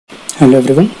Hello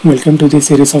everyone, welcome to this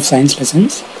series of science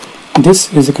lessons.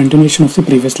 This is a continuation of the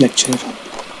previous lecture.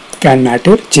 Can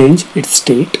matter change its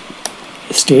state?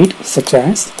 State such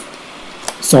as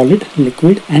solid,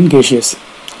 liquid and gaseous.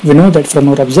 We know that from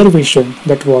our observation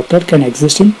that water can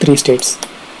exist in three states.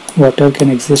 Water can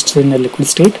exist in a liquid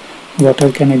state,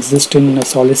 water can exist in a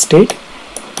solid state,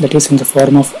 that is in the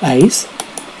form of ice,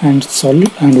 and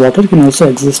water can also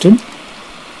exist in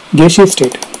gaseous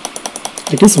state,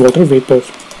 that is water vapor.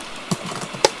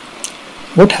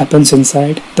 What happens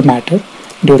inside the matter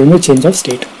during the change of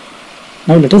state?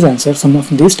 Now let us answer some of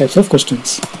these types of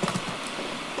questions.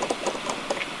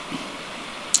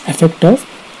 Effect of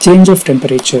change of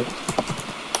temperature.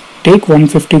 Take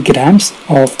 150 grams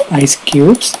of ice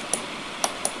cubes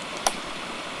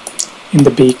in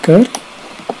the beaker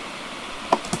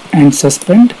and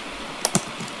suspend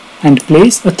and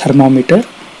place a thermometer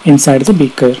inside the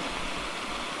beaker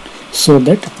so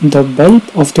that the bulb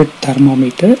of the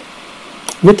thermometer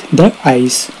with the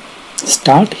ice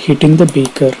start heating the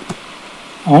beaker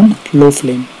on low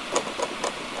flame.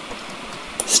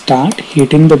 Start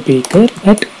heating the beaker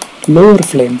at lower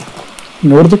flame.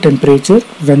 Note the temperature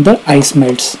when the ice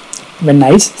melts. When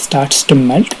ice starts to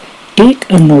melt, take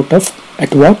a note of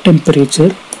at what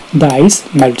temperature the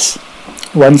ice melts.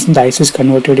 Once the ice is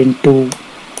converted into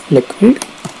liquid,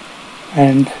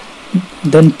 and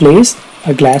then place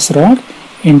a glass rod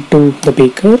into the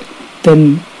beaker,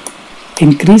 then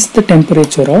increase the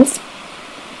temperature of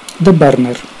the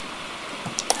burner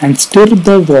and stir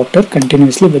the water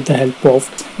continuously with the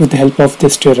help of the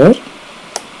stirrer.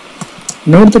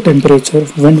 Note the temperature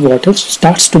when water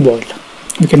starts to boil.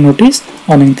 You can notice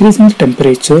on increasing the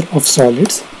temperature of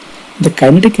solids, the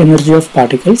kinetic energy of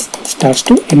particles starts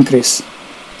to increase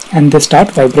and they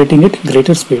start vibrating at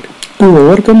greater speed. To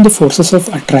overcome the forces of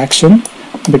attraction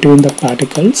between the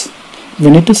particles,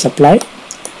 we need to supply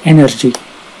energy.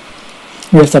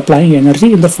 We are supplying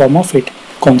energy in the form of heat.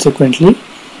 Consequently,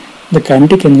 the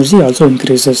kinetic energy also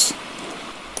increases.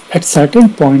 At certain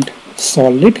point,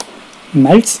 solid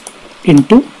melts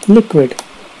into liquid.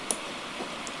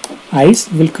 Ice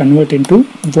will convert into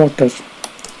water.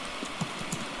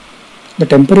 The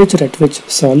temperature at which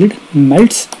solid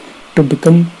melts to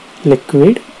become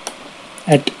liquid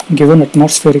at given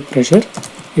atmospheric pressure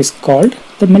is called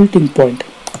the melting point.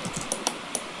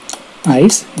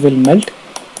 Ice will melt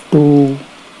to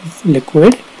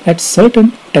liquid at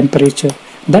certain temperature.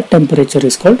 That temperature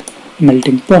is called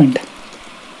melting point.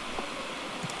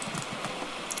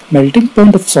 Melting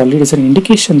point of solid is an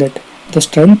indication that the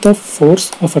strength of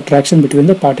force of attraction between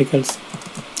the particles.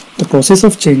 The process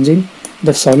of changing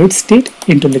the solid state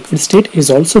into liquid state is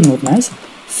also known as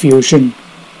fusion.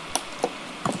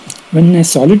 When a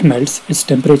solid melts, its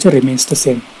temperature remains the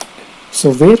same.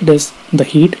 So where does the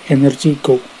heat energy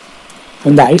go?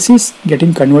 When the ice is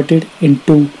getting converted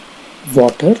into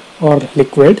water or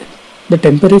liquid, the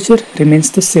temperature remains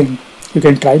the same. You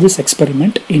can try this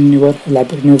experiment in your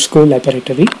school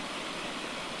laboratory.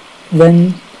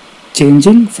 When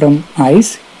changing from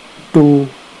ice to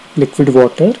liquid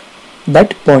water,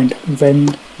 that point when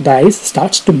the ice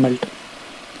starts to melt,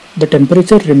 the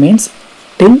temperature remains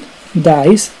till the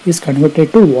ice is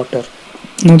converted to water.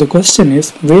 Now the question is,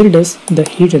 where does the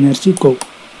heat energy go?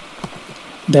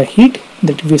 The heat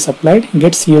that we supplied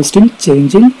gets used in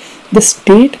changing the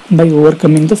state by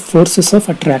overcoming the forces of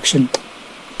attraction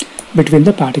between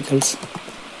the particles,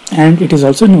 and it is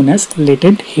also known as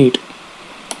latent heat.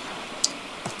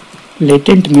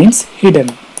 Latent means hidden.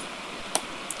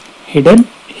 Hidden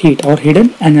heat or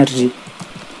hidden energy.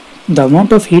 The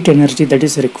amount of heat energy that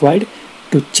is required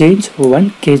to change 1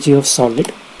 kg of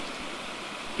solid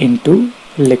into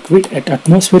liquid at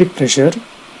atmospheric pressure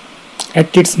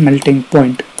at its melting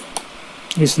point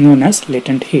is known as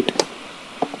latent heat.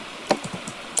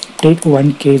 Take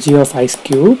 1 kg of ice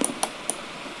cube.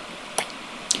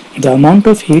 The amount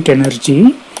of heat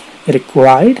energy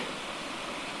required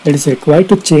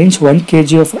to change 1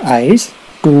 kg of ice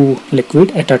to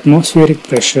liquid at atmospheric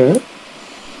pressure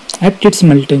at its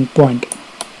melting point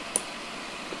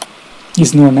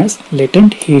is known as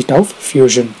latent heat of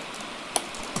fusion.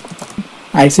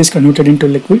 Ice is converted into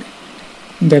liquid.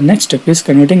 The next step is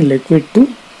converting liquid to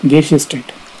gaseous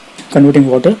state, converting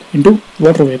water into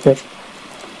water vapor.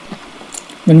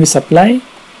 When we supply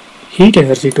heat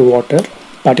energy to water,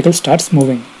 particles starts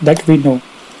moving. That we know.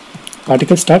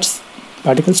 Particles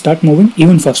start moving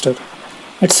even faster.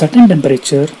 At certain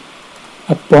temperature,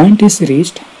 a point is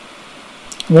reached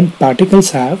when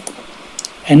particles have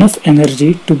enough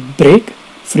energy to break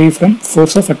free from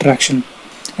force of attraction.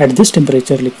 At this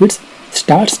temperature, liquids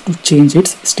starts to change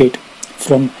its state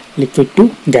from liquid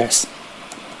to gas.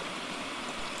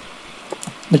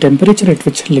 The temperature at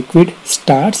which liquid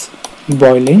starts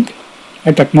boiling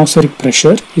at atmospheric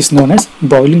pressure is known as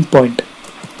boiling point.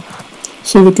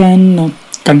 So we can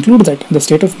conclude that the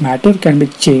state of matter can be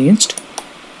changed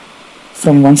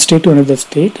from one state to another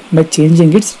state by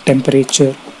changing its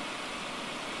temperature.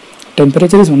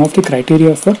 Temperature is one of the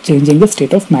criteria for changing the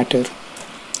state of matter.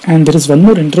 And there is one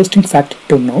more interesting fact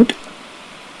to note.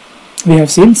 We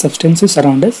have seen substances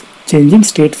around us changing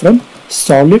state from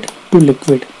solid to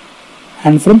liquid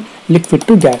and from liquid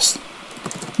to gas.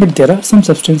 But there are some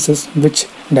substances which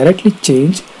directly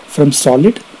change from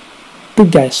solid to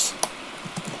gas.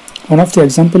 One of the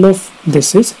example of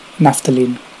this is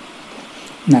naphthalene.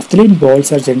 Naphthalene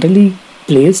balls are generally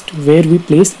placed where we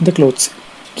place the clothes.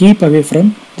 Keep away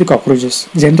from the cockroaches.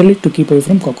 Generally to keep away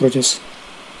from cockroaches.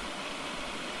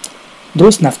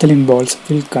 Those naphthalene balls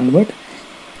will convert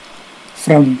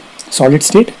from solid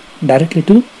state directly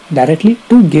to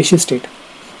gaseous state.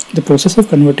 The process of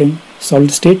converting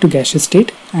solid state to gaseous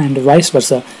state and vice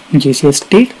versa, gaseous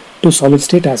state to solid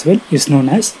state as well, is known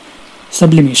as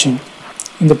sublimation.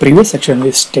 In the previous section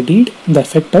we studied the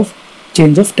effect of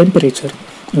change of temperature.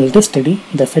 Let us study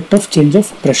the effect of change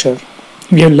of pressure.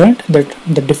 We have learnt that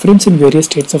the difference in various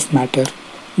states of matter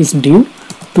is due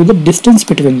to the distance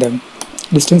between them,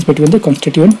 distance between the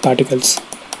constituent particles.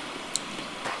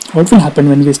 What will happen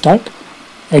when we start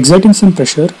exerting some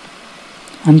pressure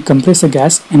and compress a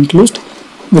gas enclosed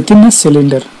within a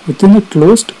cylinder, within a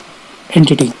closed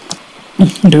entity?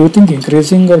 Do you think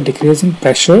increasing or decreasing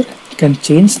pressure can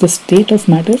change the state of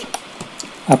matter?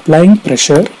 Applying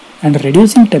pressure and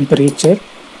reducing temperature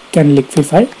can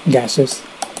liquefy gases.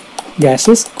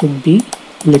 Gases could be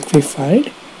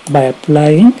liquefied by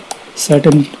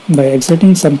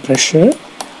exerting some pressure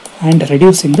and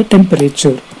reducing the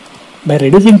temperature. By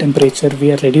reducing temperature,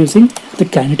 we are reducing the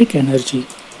kinetic energy.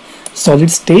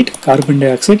 Solid state carbon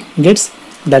dioxide gets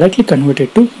directly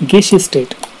converted to gaseous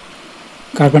state.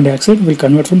 Carbon dioxide will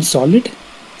convert from solid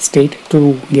state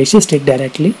to gaseous state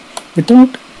directly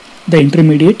without the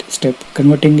intermediate step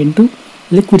converting into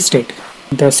liquid state.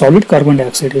 The solid carbon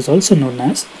dioxide is also known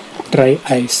as dry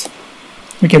ice.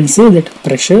 We can say that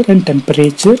pressure and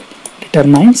temperature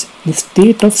determines the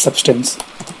state of substance,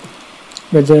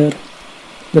 whether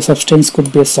the substance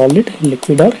could be a solid,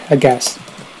 liquid or a gas.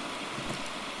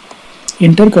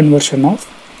 Interconversion of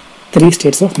three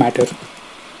states of matter.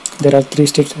 There are three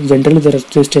states, generally there are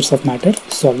three states of matter: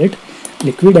 solid,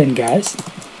 liquid and gas.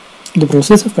 The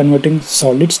process of converting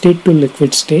solid state to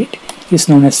liquid state is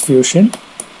known as fusion.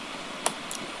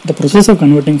 The process of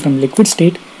converting from liquid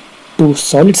state to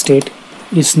solid state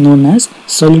is known as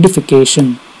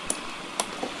solidification.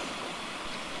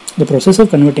 The process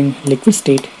of converting liquid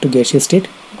state to gaseous state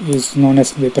is known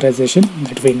as vaporization,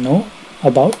 that we know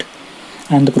about,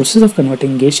 and the process of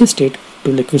converting gaseous state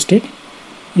to liquid state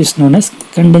is known as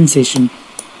condensation.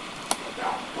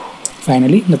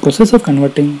 Finally, the process of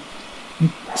converting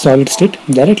solid state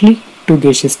directly to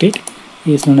gaseous state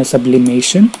is known as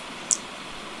sublimation.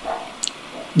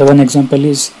 The one example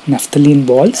is naphthalene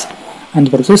balls, and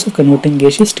the process of converting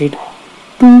gaseous state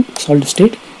to solid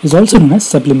state is also known as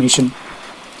sublimation.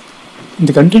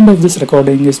 The content of this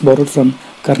recording is borrowed from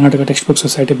Karnataka Textbook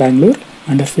Society, Bangalore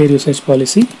under Fair Usage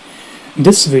Policy.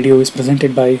 This video is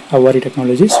presented by Avvari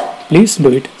Technologies. Please do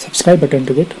hit subscribe button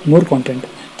to get more content.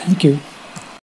 Thank you.